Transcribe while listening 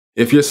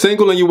If you're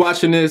single and you're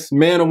watching this,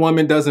 man or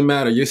woman, doesn't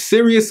matter. You're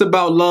serious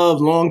about love,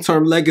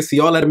 long-term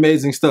legacy, all that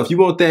amazing stuff. You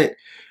want that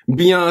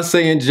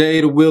Beyonce and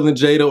Jada, Will and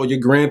Jada, or your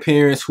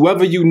grandparents,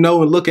 whoever you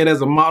know and look at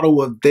as a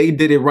model of they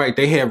did it right,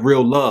 they have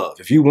real love.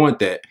 If you want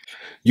that,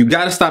 you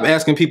got to stop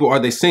asking people, are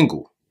they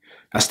single?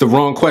 That's the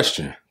wrong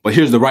question, but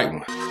here's the right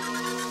one.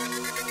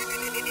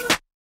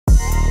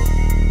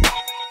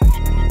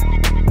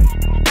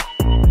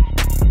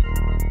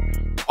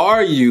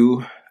 Are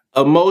you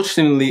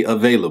emotionally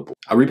available?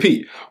 I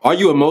repeat, are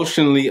you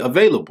emotionally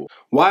available?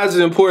 Why is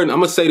it important? I'm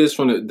gonna say this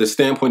from the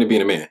standpoint of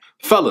being a man.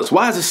 Fellas,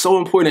 why is it so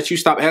important that you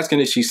stop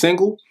asking if she's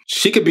single?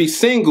 She could be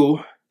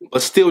single,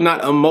 but still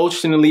not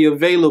emotionally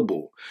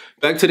available.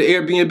 Back to the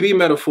Airbnb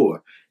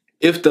metaphor.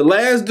 If the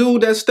last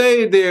dude that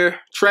stayed there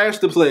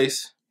trashed the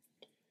place,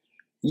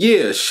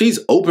 yeah, she's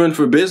open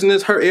for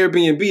business. Her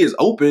Airbnb is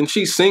open.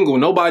 She's single.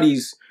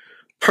 Nobody's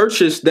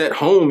purchased that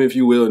home, if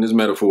you will, in this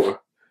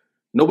metaphor.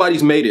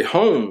 Nobody's made it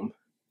home.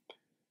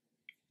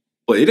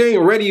 But it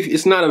ain't ready.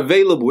 It's not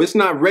available. It's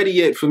not ready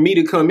yet for me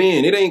to come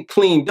in. It ain't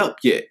cleaned up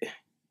yet.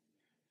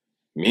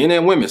 Men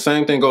and women,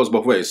 same thing goes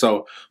both ways.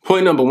 So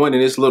point number one in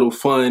this little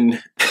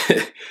fun,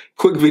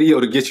 quick video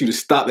to get you to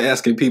stop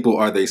asking people,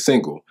 are they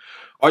single?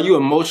 Are you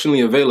emotionally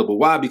available?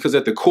 Why? Because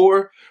at the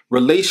core,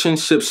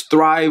 relationships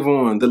thrive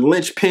on the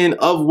linchpin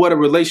of what a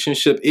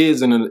relationship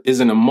is and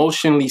is an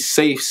emotionally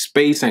safe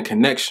space and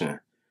connection.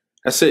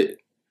 That's it.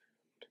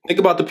 Think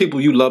about the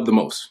people you love the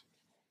most.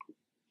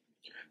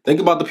 Think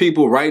about the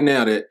people right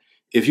now that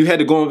if you had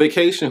to go on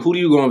vacation, who do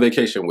you go on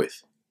vacation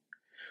with?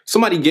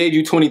 Somebody gave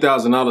you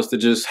 $20,000 to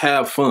just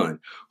have fun.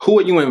 Who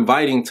are you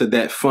inviting to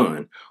that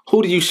fun?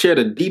 Who do you share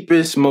the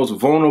deepest, most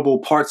vulnerable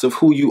parts of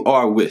who you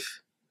are with?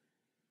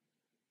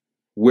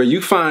 Where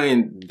you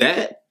find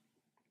that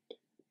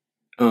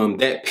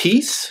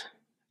peace,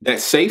 that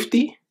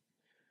safety,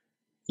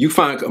 you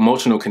find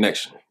emotional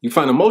connection. You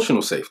find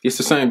emotional safety. It's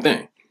the same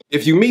thing.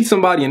 If you meet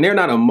somebody and they're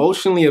not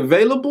emotionally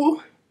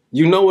available,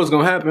 you know what's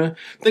going to happen.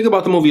 Think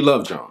about the movie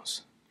Love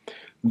Jones.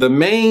 The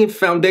main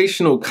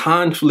foundational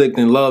conflict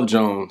in Love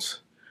Jones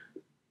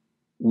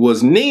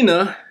was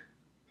Nina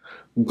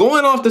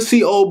going off to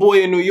see old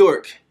boy in New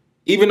York,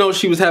 even though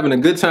she was having a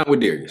good time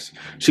with Darius.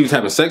 She was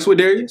having sex with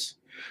Darius.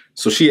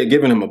 So she had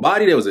given him a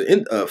body. There was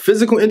a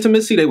physical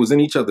intimacy. They was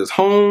in each other's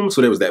homes.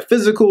 So there was that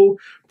physical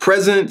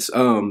presence.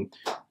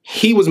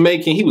 He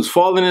was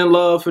falling in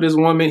love for this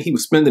woman. He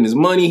was spending his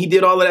money. He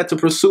did all of that to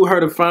pursue her,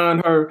 to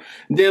find her.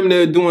 Damn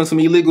near doing some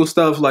illegal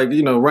stuff like,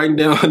 you know, writing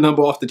down a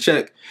number off the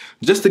check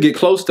just to get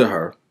close to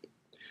her.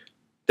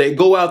 They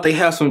go out, they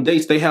have some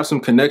dates, they have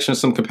some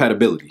connections, some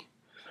compatibility.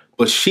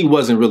 But she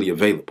wasn't really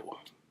available.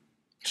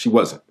 She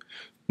wasn't.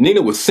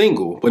 Nina was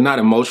single, but not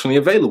emotionally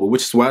available,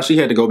 which is why she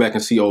had to go back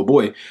and see old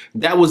boy.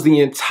 That was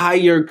the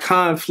entire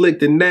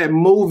conflict in that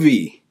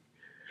movie.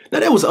 Now,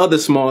 there was other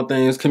small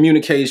things,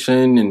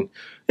 communication, and,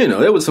 you know,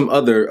 there was some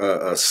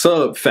other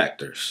sub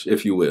factors,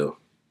 if you will.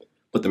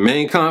 But the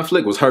main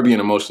conflict was her being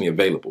emotionally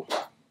available.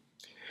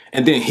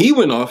 And then he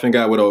went off and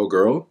got with old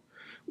girl,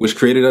 which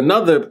created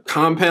another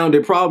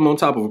compounded problem on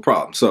top of a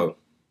problem. So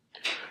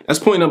that's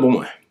point number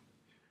one.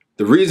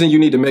 The reason you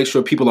need to make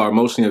sure people are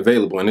emotionally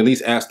available and at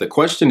least ask the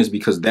question is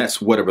because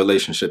that's what a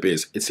relationship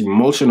is. It's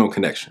emotional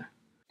connection.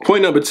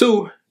 Point number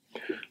two,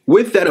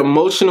 with that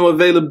emotional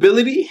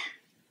availability,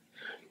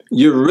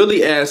 you're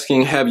really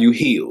asking, have you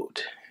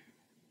healed?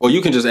 Or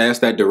you can just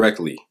ask that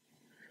directly.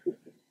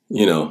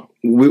 You know,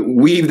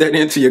 weave that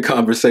into your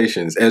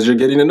conversations as you're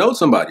getting to know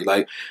somebody.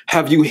 Like,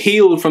 have you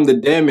healed from the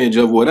damage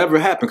of whatever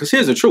happened? Because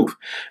here's the truth.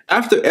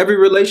 After every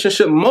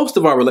relationship, most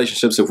of our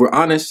relationships, if we're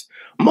honest,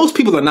 most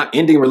people are not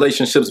ending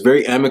relationships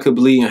very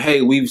amicably. And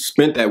hey, we've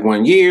spent that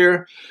 1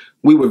 year.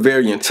 We were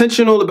very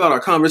intentional about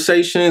our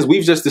conversations.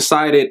 We've just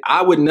decided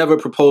I would never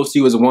propose to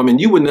you as a woman.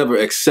 You would never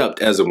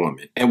accept as a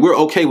woman. And we're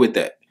okay with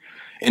that.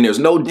 And there's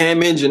no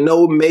damage and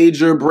no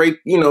major break.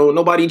 You know,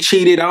 nobody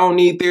cheated. I don't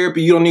need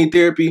therapy. You don't need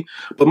therapy.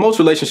 But most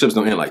relationships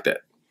don't end like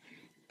that.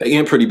 They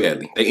end pretty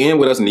badly. They end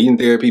with us needing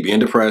therapy, being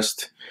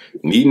depressed,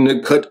 needing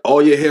to cut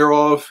all your hair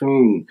off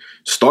and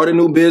start a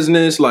new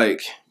business.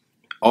 Like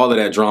all of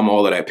that drama,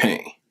 all of that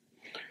pain.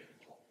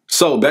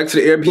 So back to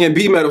the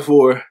Airbnb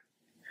metaphor.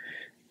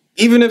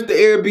 Even if the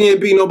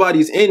Airbnb,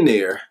 nobody's in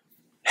there,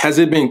 has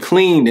it been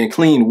cleaned and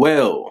cleaned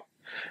well?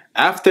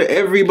 After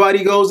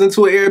everybody goes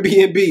into an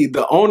Airbnb,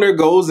 the owner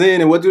goes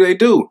in and what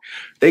do?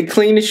 They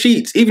clean the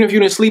sheets. Even if you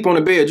didn't sleep on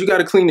the bed, you got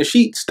to clean the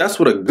sheets. That's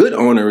what a good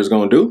owner is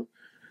going to do.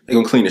 They're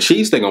going to clean the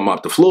sheets. They're going to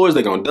mop the floors.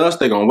 They're going to dust.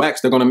 They're going to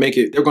wax. They're going to make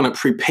it. They're going to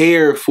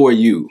prepare for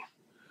you.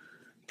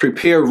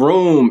 Prepare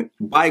room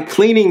by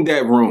cleaning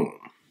that room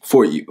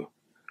for you.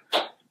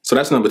 So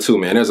that's number two,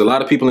 man. There's a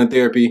lot of people in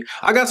therapy.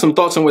 I got some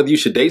thoughts on whether you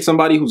should date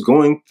somebody who's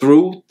going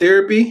through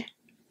therapy.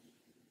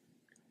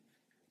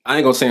 I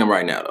ain't going to say them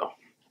right now, though.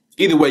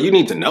 Either way, you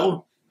need to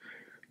know.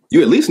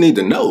 You at least need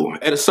to know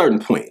at a certain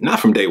point, not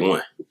from day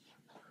one.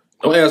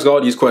 Don't ask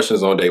all these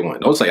questions on day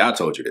one. Don't say I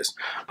told you this.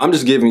 I'm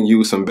just giving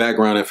you some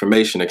background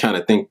information to kind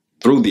of think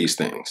through these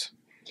things.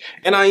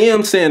 And I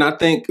am saying, I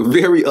think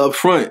very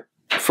upfront,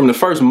 from the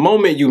first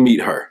moment you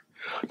meet her,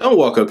 Don't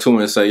walk up to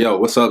her and say, yo,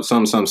 what's up,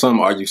 something,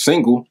 are you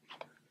single?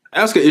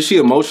 Ask her, is she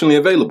emotionally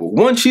available?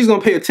 One, she's going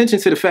to pay attention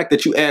to the fact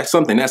that you asked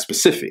something that's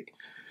specific,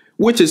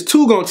 which is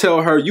two, going to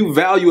tell her you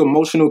value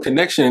emotional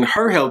connection and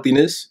her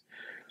healthiness.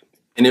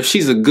 And if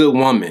she's a good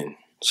woman,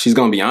 she's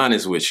going to be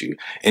honest with you.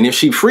 And if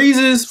she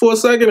freezes for a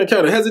second and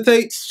kind of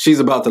hesitates, she's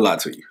about to lie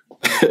to you.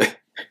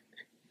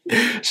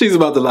 She's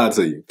about to lie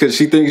to you because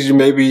she thinks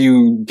maybe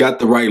you got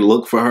the right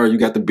look for her. You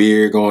got the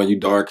beard going, you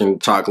dark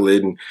and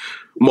chocolate and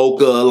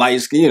mocha,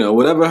 light skin, you know,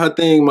 whatever her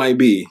thing might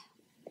be.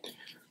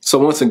 So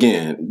once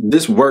again,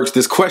 this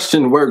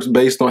question works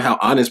based on how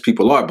honest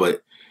people are,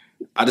 but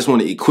I just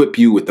want to equip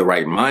you with the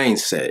right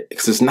mindset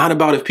because it's not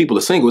about if people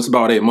are single, it's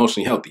about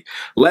emotionally healthy.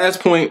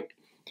 Last point,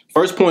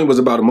 first point was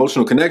about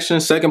emotional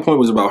connection. Second point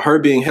was about her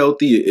being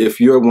healthy.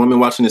 If you're a woman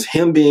watching this,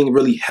 him being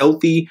really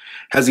healthy,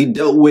 has he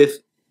dealt with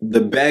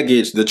the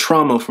baggage, the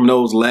trauma from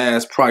those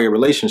last prior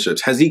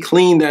relationships? Has he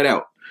cleaned that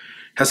out?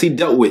 Has he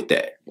dealt with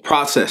that,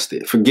 processed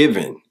it,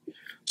 forgiven,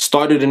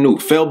 started anew,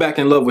 fell back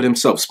in love with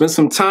himself, spent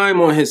some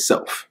time on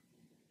himself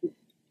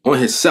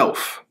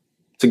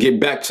to get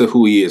back to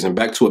who he is and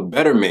back to a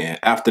better man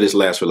after this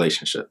last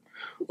relationship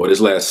or this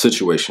last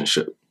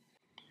situationship?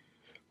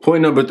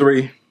 Point number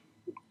 3.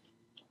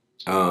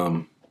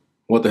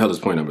 What the hell is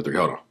point number 3?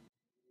 Hold on.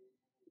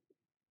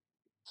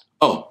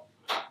 Oh,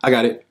 I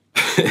got it.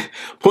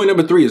 Point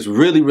number 3 is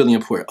really, really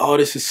important. Oh,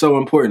 this is so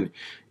important.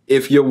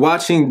 If you're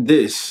watching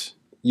this,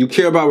 you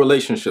care about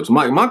relationships.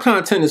 My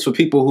content is for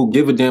people who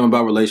give a damn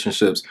about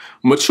relationships.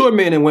 Mature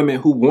men and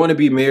women who want to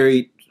be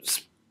married,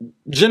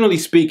 generally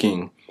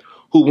speaking,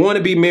 who want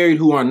to be married,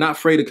 who are not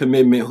afraid of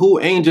commitment, who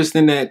ain't just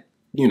in that,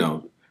 you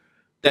know,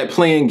 that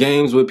playing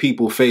games with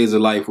people phase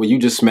of life where you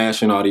just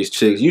smashing all these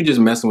chicks, you just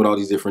messing with all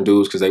these different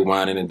dudes because they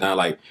whining and down.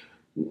 Like,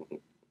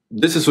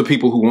 this is for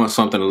people who want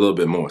something a little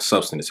bit more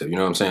substantive. You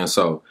know what I'm saying?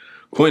 So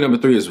point number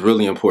 3 is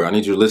really important. I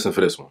need you to listen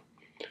for this one.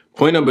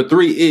 Point number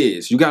 3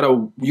 is you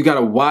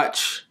gotta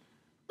watch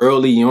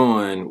early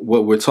on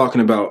what we're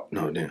talking about.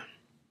 No, damn,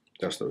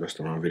 that's the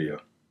wrong video.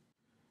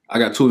 I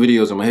got 2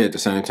 videos in my head at the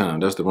same time.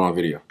 That's the wrong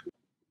video.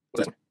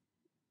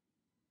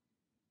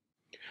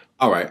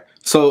 All right.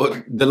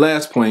 So the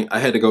last point, I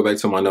had to go back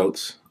to my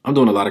notes. I'm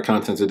doing a lot of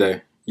content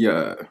today.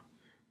 Yeah,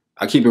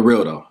 I keep it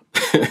real though.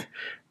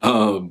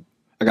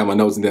 I got my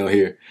notes down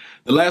here.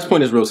 The last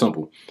point is real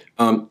simple.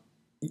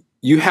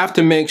 You have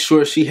to make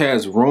sure she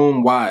has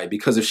room. Why?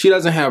 Because if she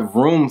doesn't have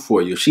room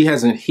for you, if she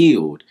hasn't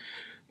healed,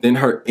 then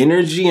her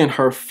energy and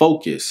her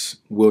focus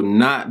will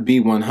not be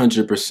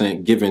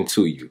 100% given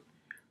to you.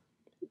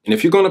 And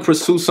if you're going to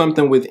pursue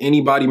something with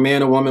anybody,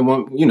 man or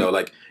woman, you know,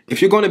 like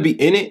if you're going to be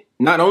in it,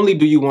 not only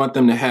do you want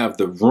them to have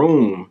the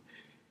room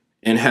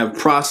and have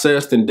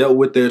processed and dealt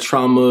with their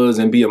traumas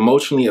and be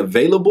emotionally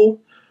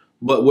available,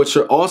 but what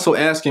you're also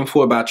asking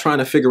for by trying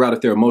to figure out if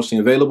they're emotionally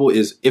available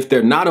is if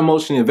they're not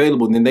emotionally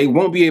available, then they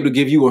won't be able to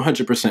give you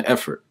 100%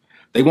 effort.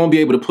 They won't be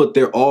able to put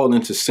their all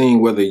into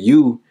seeing whether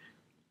you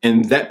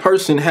and that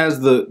person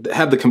have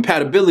the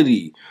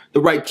compatibility,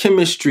 the right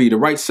chemistry, the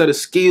right set of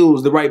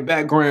skills, the right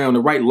background,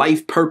 the right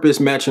life purpose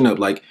matching up.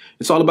 Like,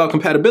 it's all about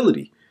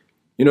compatibility.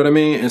 You know what I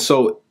mean? And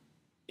so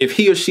if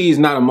he or she is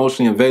not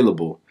emotionally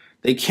available,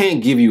 they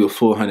can't give you a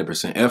full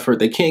 100% effort.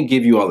 They can't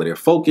give you all of their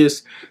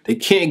focus. They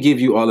can't give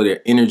you all of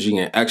their energy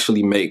and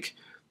actually make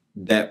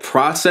that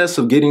process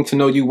of getting to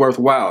know you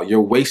worthwhile.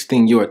 You're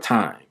wasting your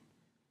time.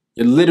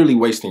 You're literally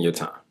wasting your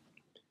time.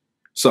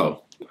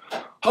 So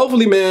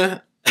hopefully,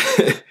 man,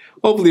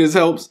 hopefully this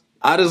helps.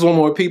 I just want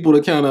more people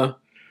to kind of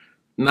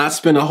not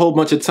spend a whole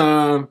bunch of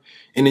time.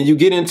 And then you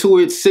get into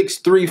it 6,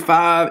 3,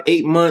 5,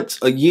 8 months,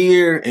 a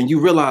year, and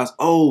you realize,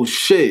 oh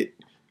shit,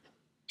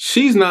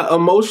 she's not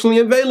emotionally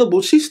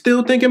available. She's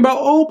still thinking about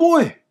old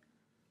boy.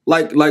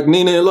 Like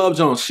Nina and Love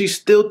Jones. She's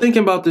still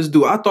thinking about this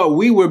dude. I thought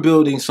we were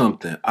building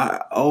something.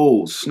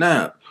 Oh,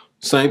 snap.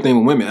 Same thing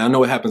with women. I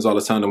know it happens all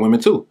the time to women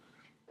too.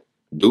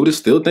 Dude is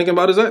still thinking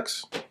about his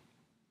ex.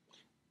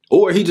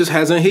 Or he just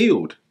hasn't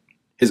healed.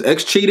 His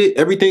ex cheated.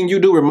 Everything you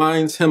do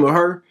reminds him of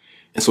her.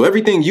 And so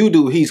everything you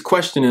do, he's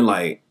questioning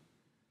like,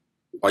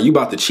 are you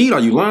about to cheat? Are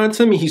you lying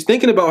to me? He's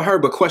thinking about her,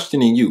 but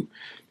questioning you.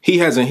 He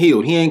hasn't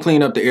healed. He ain't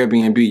cleaned up the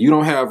Airbnb. You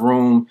don't have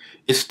room.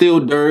 It's still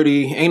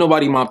dirty. Ain't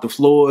nobody mopped the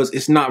floors.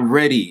 It's not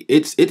ready.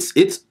 It's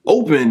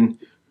open.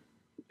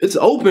 It's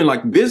open.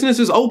 Like, business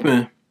is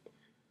open,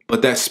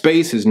 but that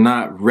space is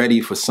not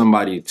ready for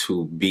somebody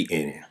to be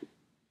in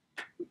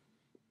it.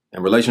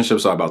 And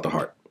relationships are about the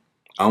heart.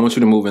 I don't want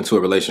you to move into a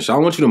relationship. I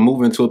want you to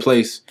move into a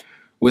place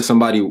with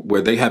somebody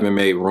where they haven't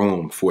made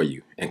room for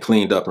you and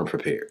cleaned up and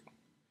prepared.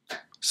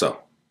 So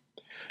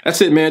that's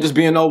it, man. Just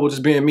being noble,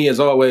 just being me as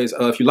always.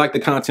 If you like the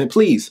content,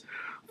 please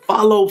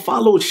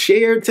follow,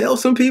 share, tell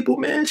some people,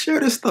 man. Share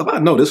this stuff. I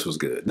know this was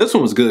good. This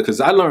one was good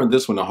because I learned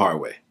this one the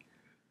hard way.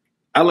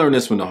 I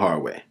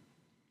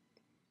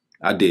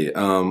did.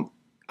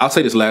 I'll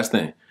say this last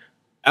thing.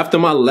 After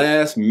my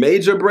last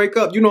major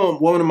breakup, you know,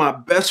 one of my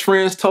best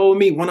friends told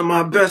me,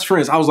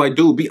 I was like,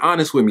 dude, be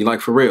honest with me,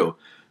 like for real.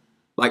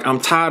 Like,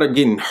 I'm tired of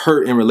getting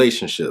hurt in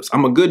relationships.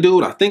 I'm a good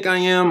dude. I think I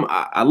am.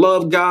 I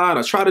love God.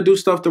 I try to do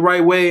stuff the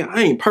right way.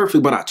 I ain't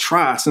perfect, but I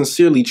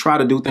sincerely try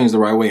to do things the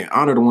right way and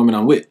honor the woman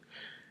I'm with.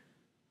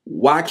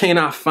 Why can't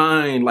I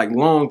find like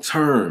long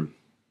term?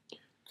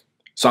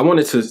 So I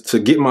wanted to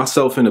get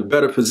myself in a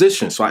better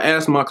position. So I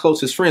asked my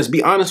closest friends,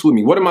 be honest with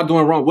me. What am I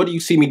doing wrong? What do you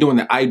see me doing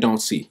that I don't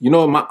see? You know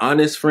what my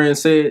honest friend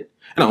said?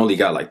 And I only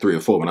got like 3 or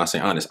 4 when I say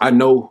honest. I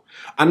know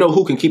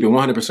who can keep it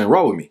 100%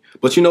 raw with me.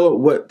 But you know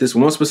what this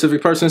one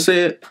specific person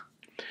said?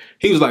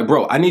 He was like,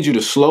 bro, I need you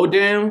to slow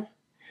down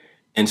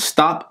and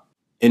stop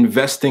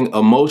investing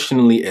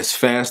emotionally as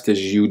fast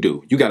as you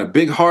do. You got a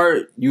big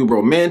heart, you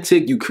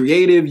romantic, you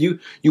creative, you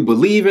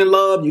believe in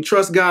love, you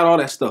trust God, all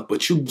that stuff.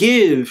 But you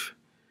give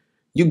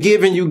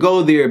and you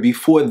go there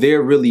before they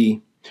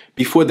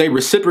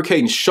reciprocate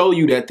and show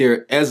you that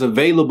they're as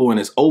available and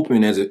as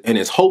open and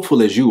as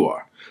hopeful as you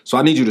are. So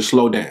I need you to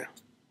slow down.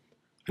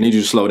 I need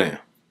you to slow down.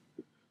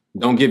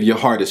 Don't give your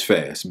heart as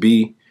fast.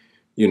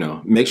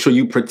 Make sure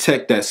you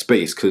protect that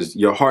space because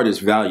your heart is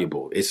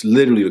valuable. It's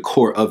literally the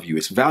core of you.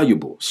 It's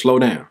valuable. Slow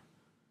down.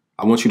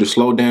 I want you to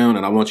slow down,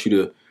 and I want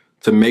you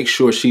to make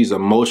sure she's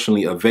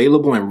emotionally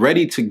available and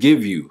ready for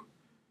you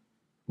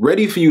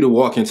to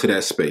walk into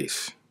that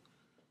space.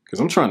 Because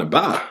I'm trying to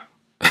buy.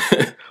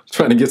 I'm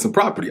trying to get some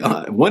property.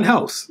 One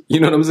house. You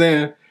know what I'm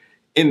saying?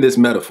 In this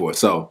metaphor.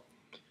 So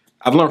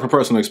I've learned from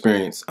personal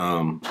experience.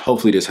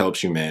 Hopefully this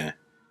helps you, man.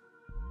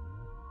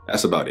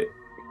 That's about it.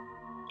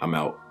 I'm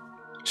out.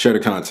 Share the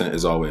content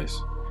as always.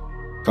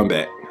 Come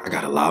back. I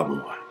got a lot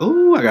more.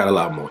 Ooh, I got a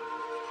lot more.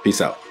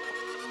 Peace out.